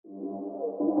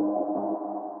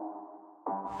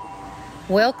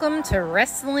Welcome to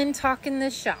Wrestling Talk in the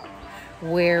Shop,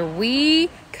 where we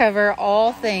cover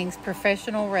all things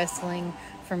professional wrestling,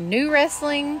 from new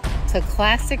wrestling to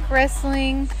classic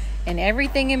wrestling and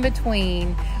everything in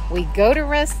between. We go to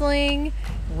wrestling,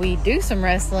 we do some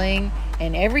wrestling,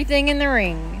 and everything in the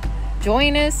ring.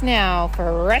 Join us now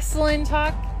for Wrestling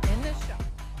Talk in the Shop.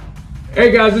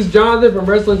 Hey guys, this is Jonathan from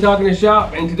Wrestling Talk in the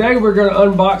Shop, and today we're going to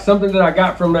unbox something that I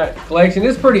got from that collection.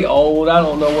 It's pretty old. I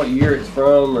don't know what year it's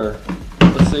from, or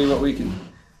let's see what we can.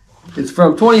 It's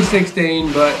from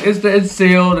 2016, but it's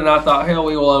sealed, and I thought, hell,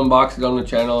 we will unbox it on the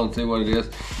channel and see what it is.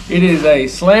 It is a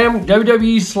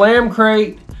WWE Slam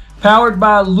Crate, powered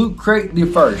by Loot Crate the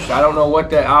First. I don't know what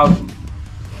that.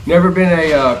 I've never been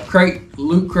a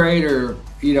Loot Crate, or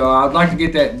I'd like to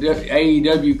get that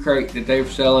AEW crate that they're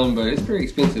selling, but it's pretty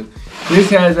expensive. This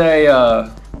has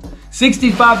a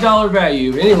 $65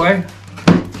 value. Anyway,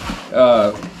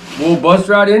 we'll bust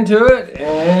right into it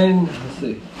and let's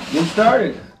see, get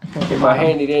started. Get my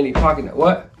handy dandy pocket.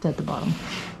 What? It's at the bottom.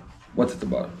 What's at the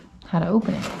bottom? How to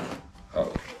open it.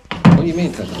 Oh. What do you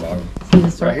mean it's at the bottom? See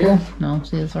the circle? Right here? No,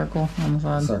 see the circle on the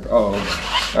side. Circle. Oh,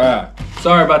 okay. Alright.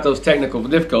 Sorry about those technical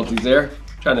difficulties there.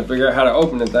 Trying to figure out how to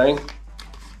open the thing.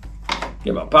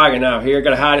 Get my pocket knife here.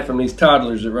 Gotta hide it from these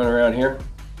toddlers that run around here.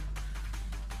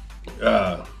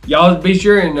 Y'all be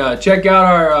sure and check out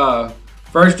our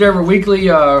first ever weekly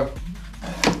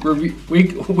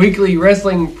weekly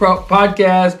wrestling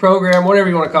podcast program, whatever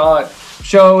you want to call it.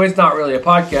 Show. It's not really a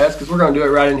podcast because we're going to do it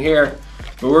right in here.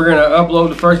 But we're going to upload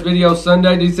the first video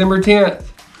Sunday, December 10th.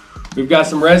 We've got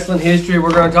some wrestling history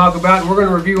we're going to talk about, and we're going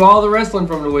to review all the wrestling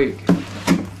from the week.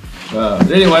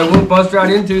 Anyway, we'll bust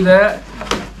right into that.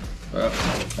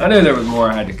 I knew there was more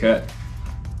I had to cut.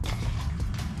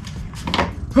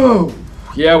 Oh,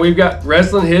 yeah, we've got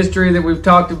wrestling history that we've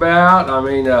talked about. I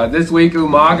mean, this week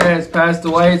Umaga has passed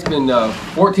away. It's been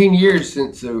 14 years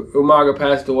since Umaga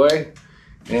passed away.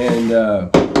 And a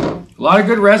lot of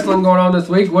good wrestling going on this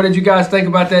week. What did you guys think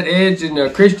about that Edge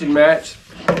and Christian match?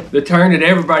 The turn that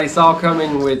everybody saw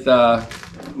coming with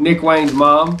Nick Wayne's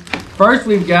mom. First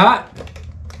we've got,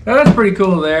 that's pretty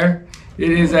cool there.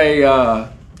 It is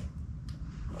a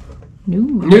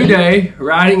New Day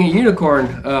riding a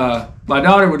unicorn. My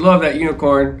daughter would love that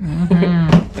unicorn.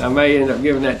 I may end up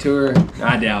giving that to her.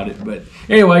 I doubt it, but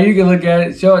anyway, you can look at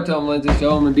it. Show it to them, Lindsay.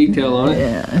 Show them the detail on it.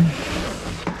 Yeah.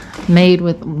 Made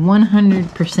with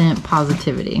 100%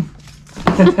 positivity.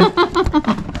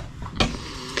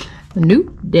 The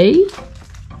New Day?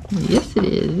 Yes, it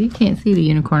is. You can't see the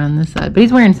unicorn on this side, but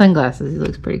he's wearing sunglasses. He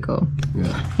looks pretty cool.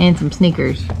 Yeah. And some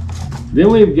sneakers. Then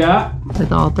we've got,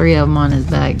 with all three of them on his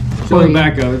back. Show the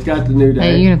back of it. It's got the New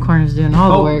Day. That unicorn is doing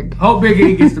all the work. Hope Big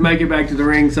E gets to make it back to the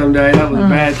ring someday. That was a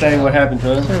bad thing what happened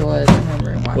to him. Sure was. I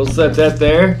remember. We'll set that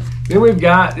there. Then we've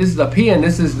got, this is a pin.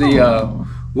 This is the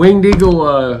Winged Eagle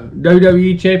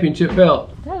WWE Championship belt.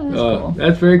 That is cool.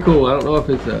 That's very cool. I don't know if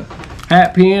it's a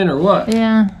hat pin or what.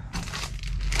 Yeah.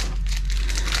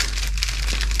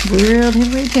 World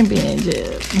Heavyweight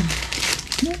Championship.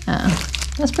 Yeah.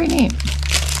 That's pretty neat.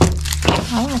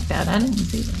 I like that. I didn't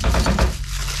see that.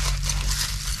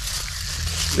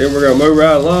 Then we're going to move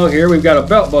right along here. We've got a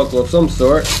belt buckle of some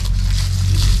sort.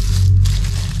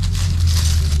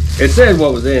 It said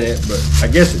what was in it, but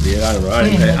I guess it did. I don't know.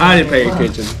 I didn't pay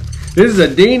attention. This is a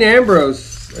Dean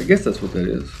Ambrose. I guess that's what that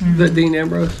is. Is that Dean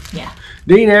Ambrose? Yeah.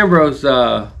 Dean Ambrose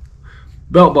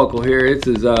belt buckle here. It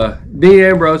says Dean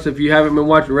Ambrose. If you haven't been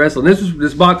watching wrestling,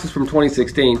 this box is from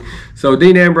 2016. So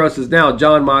Dean Ambrose is now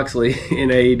John Moxley in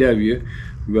AEW,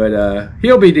 but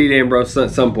he'll be Dean Ambrose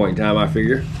at some point in time, I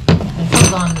figure.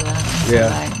 Hold on to that.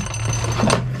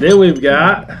 Yeah. Then we've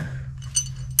got.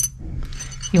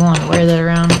 You want to wear that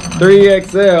around?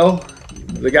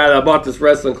 3XL. The guy that bought this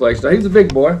wrestling collection. He's a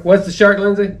big boy. What's the shirt,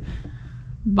 Lindsay?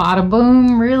 Bada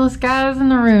boom, realest guys in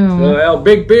the room. Well,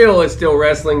 Big Bill is still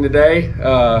wrestling today.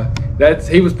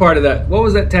 He was part of that. What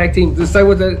was that tag team? Does it say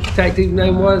what the tag team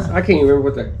name was? I can't even remember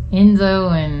what their.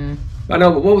 Enzo and. I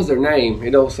know, but what was their name?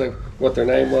 It don't say what their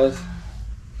name was.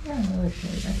 I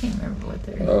can't remember what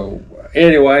their. Oh,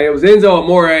 anyway, it was Enzo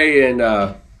Amore, and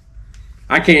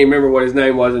I can't remember what his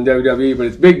name was in WWE, but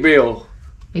it's Big Bill.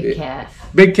 Big Cass.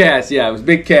 Big Cass, yeah, it was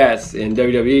Big Cass in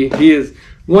WWE. He is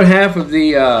one half of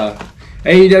the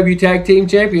AEW Tag Team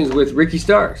Champions with Ricky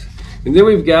Starks. And then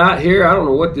we've got here, I don't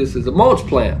know what this is, a mulch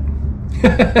plant.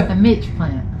 A Mitch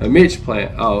plant. A Mitch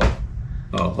plant. Oh,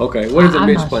 okay. What is a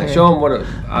Mitch plant? Sure. Show them what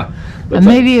a.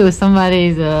 Maybe it was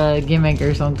somebody's gimmick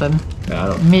or something. I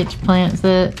don't. Mitch plants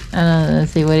it. I don't know.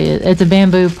 Let's see what it is. It's a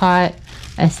bamboo pot,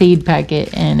 a seed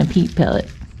packet, and a peat pellet.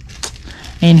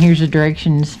 And here's the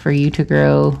directions for you to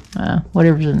grow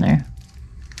whatever's in there.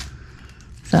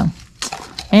 So,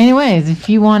 anyways, if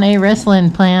you want a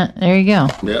wrestling plant, there you go.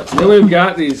 Yep. Then we've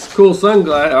got these cool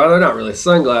sunglasses. Oh, they're not really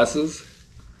sunglasses.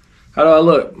 How do I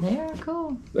look? They're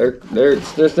cool. They're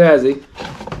snazzy.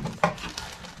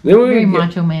 Then Very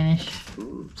macho manish.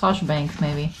 Sasha Banks,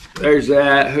 maybe. There's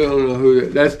that. I don't know who.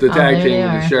 That's the tag team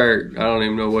with the shirt. I don't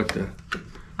even know what the.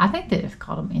 I think they just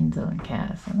called them Enzo and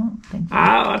Cass. I don't think.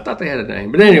 I thought they had a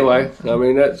name, but anyway, I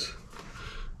mean that's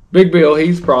Big Bill.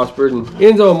 He's prospered, and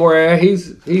Enzo Amore,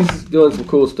 he's doing some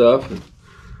cool stuff. And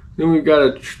then we've got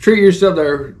to treat yourself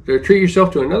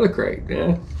to another crate.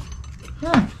 Yeah.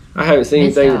 Huh. I haven't seen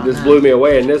anything that just blew me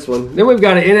away in this one. Then we've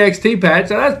got an NXT patch.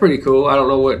 So that's pretty cool. I don't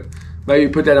know what.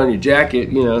 Maybe put that on your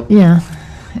jacket. You know. Yeah,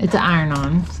 it's an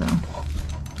iron-on, so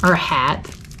or a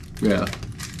hat. Yeah.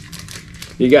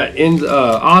 You got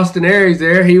Austin Aries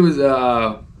there. He was,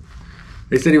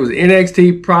 they said he was an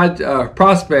NXT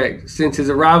prospect. Since his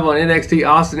arrival in NXT,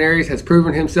 Austin Aries has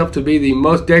proven himself to be the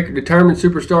most determined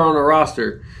superstar on the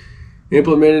roster.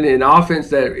 Implemented an offense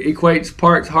that equates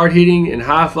parts hard-hitting and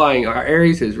high-flying,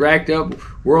 Aries has racked up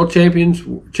world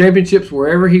championships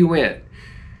wherever he went.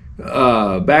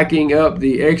 Backing up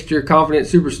the extra confident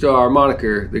superstar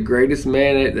moniker, the greatest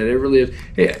man that ever lived.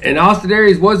 And Austin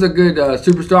Aries was a good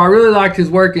superstar. I really liked his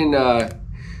work in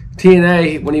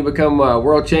TNA when he became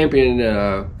world champion.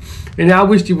 And I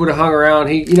wished he would have hung around.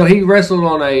 He wrestled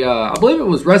on I believe it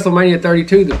was WrestleMania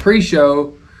 32, the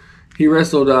pre-show. He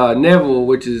wrestled Neville,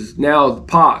 which is now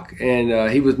Pac, and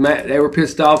he was mad. They were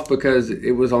pissed off because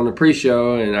it was on the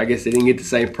pre-show, and I guess they didn't get the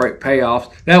same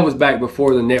payoffs. That was back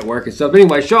before the network and stuff.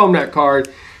 Anyway, show him that card.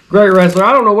 Great wrestler.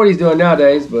 I don't know what he's doing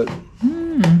nowadays, but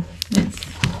it's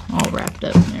all wrapped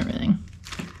up and everything.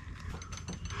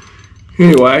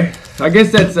 Anyway, I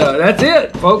guess that's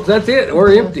it, folks. That's it.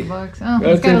 We're empty. Oh, it's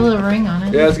got a little ring on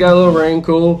it. Yeah, it's got a little ring.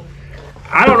 Cool.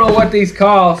 I don't know what these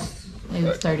cost. It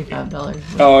was $35.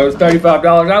 Oh, it was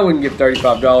 $35. I wouldn't give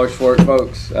 $35 for it,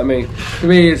 folks. I mean, to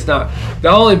me, it's not. The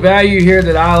only value here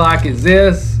that I like is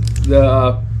this.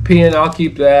 The pin, I'll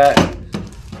keep that.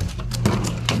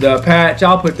 The patch,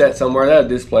 I'll put that somewhere. That'll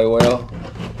display well.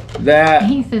 That.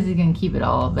 He says he's going to keep it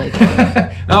all, but.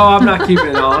 No, I'm not keeping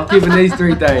it all. I'm keeping these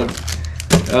three things.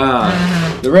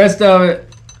 The rest of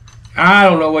it, I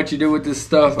don't know what you do with this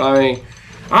stuff. I mean,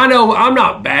 I know I'm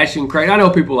not bashing crates. I know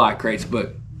people like crates,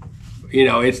 but.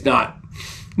 It's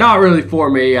not really for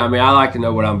me. I mean, I like to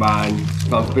know what I'm buying.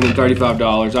 If I'm spending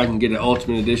 $35, I can get an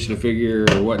Ultimate Edition figure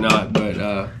or whatnot. But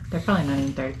they're probably not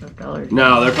even $35.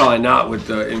 No, they're probably not with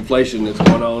the inflation that's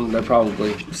going on. They're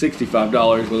probably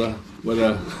 $65 with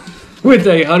a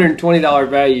 $120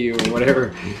 value or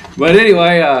whatever. But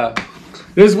anyway,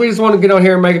 we just want to get on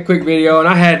here and make a quick video. And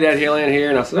I had that hill in here,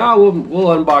 and I said, we'll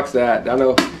unbox that. I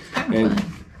know. And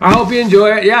I hope you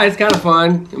enjoy it. Yeah, it's kind of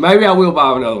fun. Maybe I will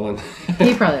buy another one.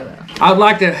 He probably will. I'd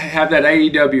like to have that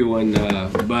AEW one,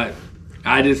 but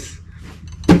I just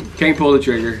can't pull the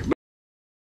trigger.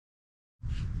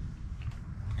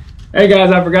 Hey guys,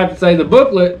 I forgot to say the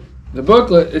booklet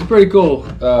is pretty cool.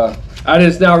 I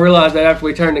just now realized that after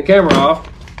we turned the camera off.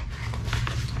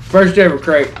 First ever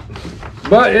crate.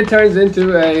 But it turns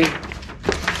into a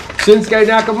Shinsuke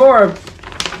Nakamura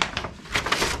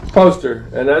poster,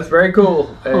 and that's very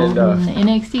cool. And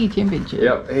NXT championship.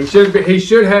 Yep, he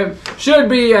should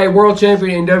be a world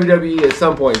champion in WWE at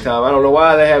some point in time. I don't know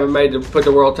why they haven't put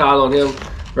the world title on him.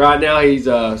 Right now he's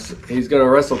going to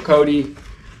wrestle Cody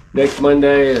next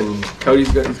Monday, and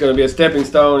he's going to be a stepping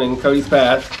stone in Cody's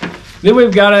path. Then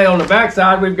we've got on the back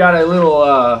side, we've got a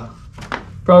little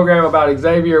program about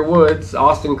Xavier Woods,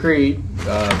 Austin Creed.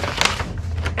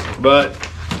 But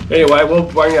anyway,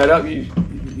 we'll bring that up.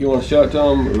 You want to show it to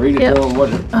them, read it to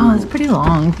them? It's pretty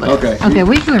long. But okay,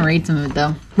 we can read some of it,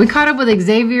 though. We caught up with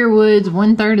Xavier Woods,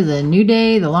 1/3 of the New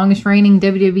Day, the longest reigning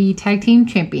WWE Tag Team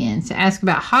Champions, to ask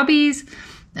about hobbies,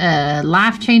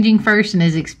 life-changing first, and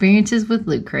his experiences with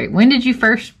Loot Crate. When did you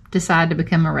first decide to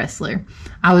become a wrestler?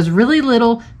 I was really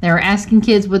little. They were asking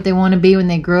kids what they want to be when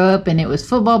they grow up, and it was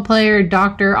football player,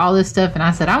 doctor, all this stuff, and I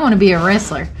said, I want to be a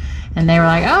wrestler. And they were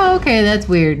like, oh, okay, that's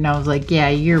weird. And I was like, yeah,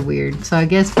 you're weird. So I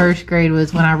guess first grade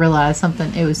was when I realized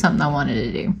it was something I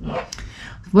wanted to do.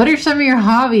 What are some of your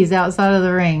hobbies outside of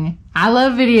the ring? I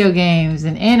love video games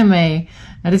and anime.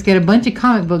 I just got a bunch of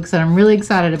comic books that I'm really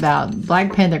excited about.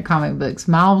 Black Panther comic books,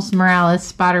 Miles Morales,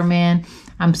 Spider-Man.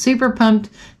 I'm super pumped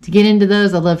to get into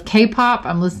those. I love K-pop.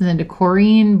 I'm listening to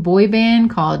Korean boy band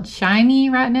called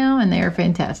SHINee right now, and they are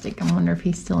fantastic. I wonder if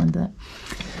he's still into that.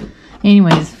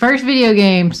 Anyways, first video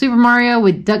game, Super Mario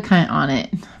with Duck Hunt on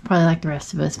it. Probably like the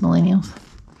rest of us millennials.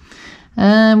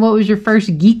 What was your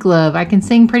first geek love? I can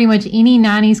sing pretty much any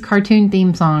 90s cartoon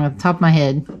theme song at the top of my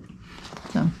head.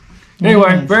 So,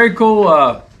 anyway, nice. very cool.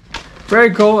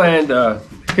 And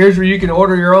here's where you can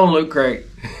order your own Loot Crate.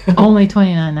 Only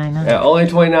 $29.99. Yeah, only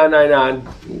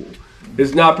 $29.99.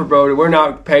 It's not promoted. We're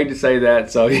not paid to say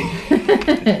that, so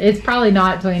it's probably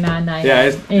not $29.99.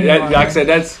 yeah, like I said,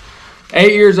 that's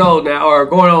 8 years old now, or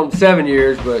going on 7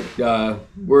 years, but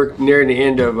we're nearing the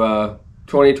end of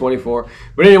 2024.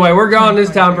 But anyway, we're gone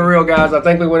this time for real, guys. I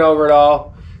think we went over it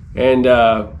all. And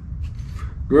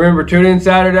remember, tune in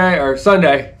Saturday or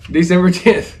Sunday, December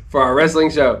 10th, for our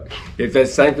wrestling show, if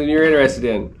that's something you're interested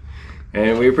in.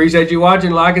 And we appreciate you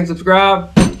watching. Like and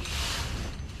subscribe.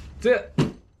 That's it.